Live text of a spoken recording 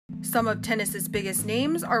Some of tennis's biggest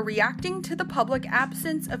names are reacting to the public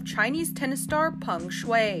absence of Chinese tennis star Peng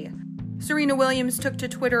Shuai. Serena Williams took to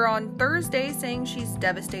Twitter on Thursday saying she's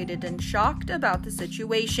devastated and shocked about the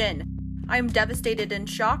situation. "I am devastated and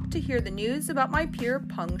shocked to hear the news about my peer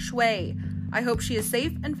Peng Shuai. I hope she is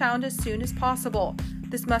safe and found as soon as possible.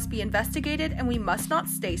 This must be investigated and we must not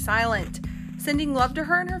stay silent. Sending love to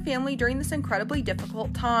her and her family during this incredibly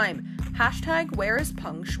difficult time.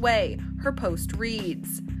 #WhereIsPengShui," her post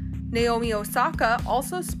reads. Naomi Osaka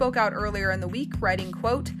also spoke out earlier in the week, writing,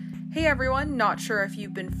 quote, "Hey everyone, not sure if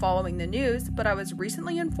you've been following the news, but I was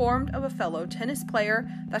recently informed of a fellow tennis player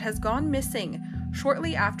that has gone missing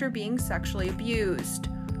shortly after being sexually abused.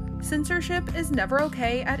 Censorship is never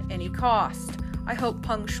okay at any cost. I hope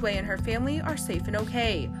Peng Shuai and her family are safe and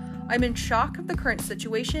okay. I'm in shock of the current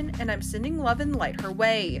situation and I'm sending love and light her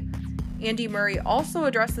way." Andy Murray also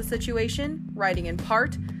addressed the situation, writing in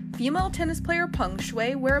part, "Female tennis player Peng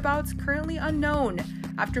Shuai whereabouts currently unknown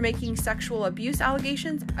after making sexual abuse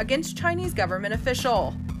allegations against Chinese government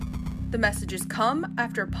official." The messages come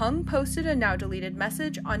after Peng posted a now-deleted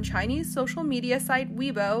message on Chinese social media site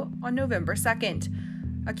Weibo on November 2nd,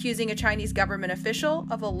 accusing a Chinese government official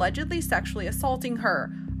of allegedly sexually assaulting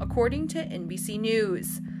her, according to NBC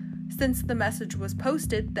News. Since the message was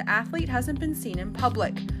posted, the athlete hasn't been seen in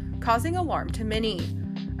public, causing alarm to many.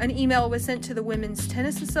 An email was sent to the Women's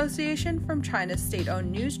Tennis Association from China's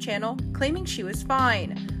state-owned news channel, claiming she was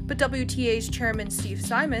fine, but WTA's chairman Steve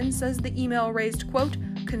Simon says the email raised, quote,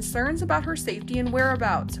 "concerns about her safety and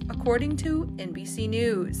whereabouts," according to NBC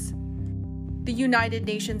News. The United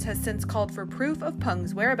Nations has since called for proof of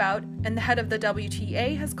Peng's whereabouts, and the head of the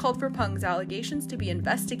WTA has called for Peng's allegations to be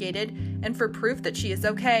investigated and for proof that she is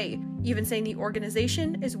okay, even saying the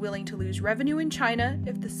organization is willing to lose revenue in China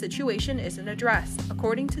if the situation isn't addressed,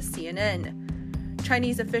 according to CNN.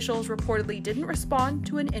 Chinese officials reportedly didn't respond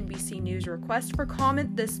to an NBC News request for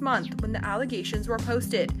comment this month when the allegations were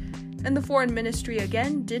posted, and the foreign ministry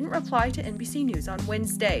again didn't reply to NBC News on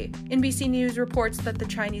Wednesday. NBC News reports that the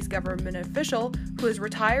Chinese government official, who is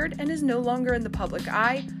retired and is no longer in the public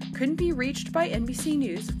eye, couldn't be reached by NBC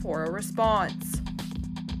News for a response.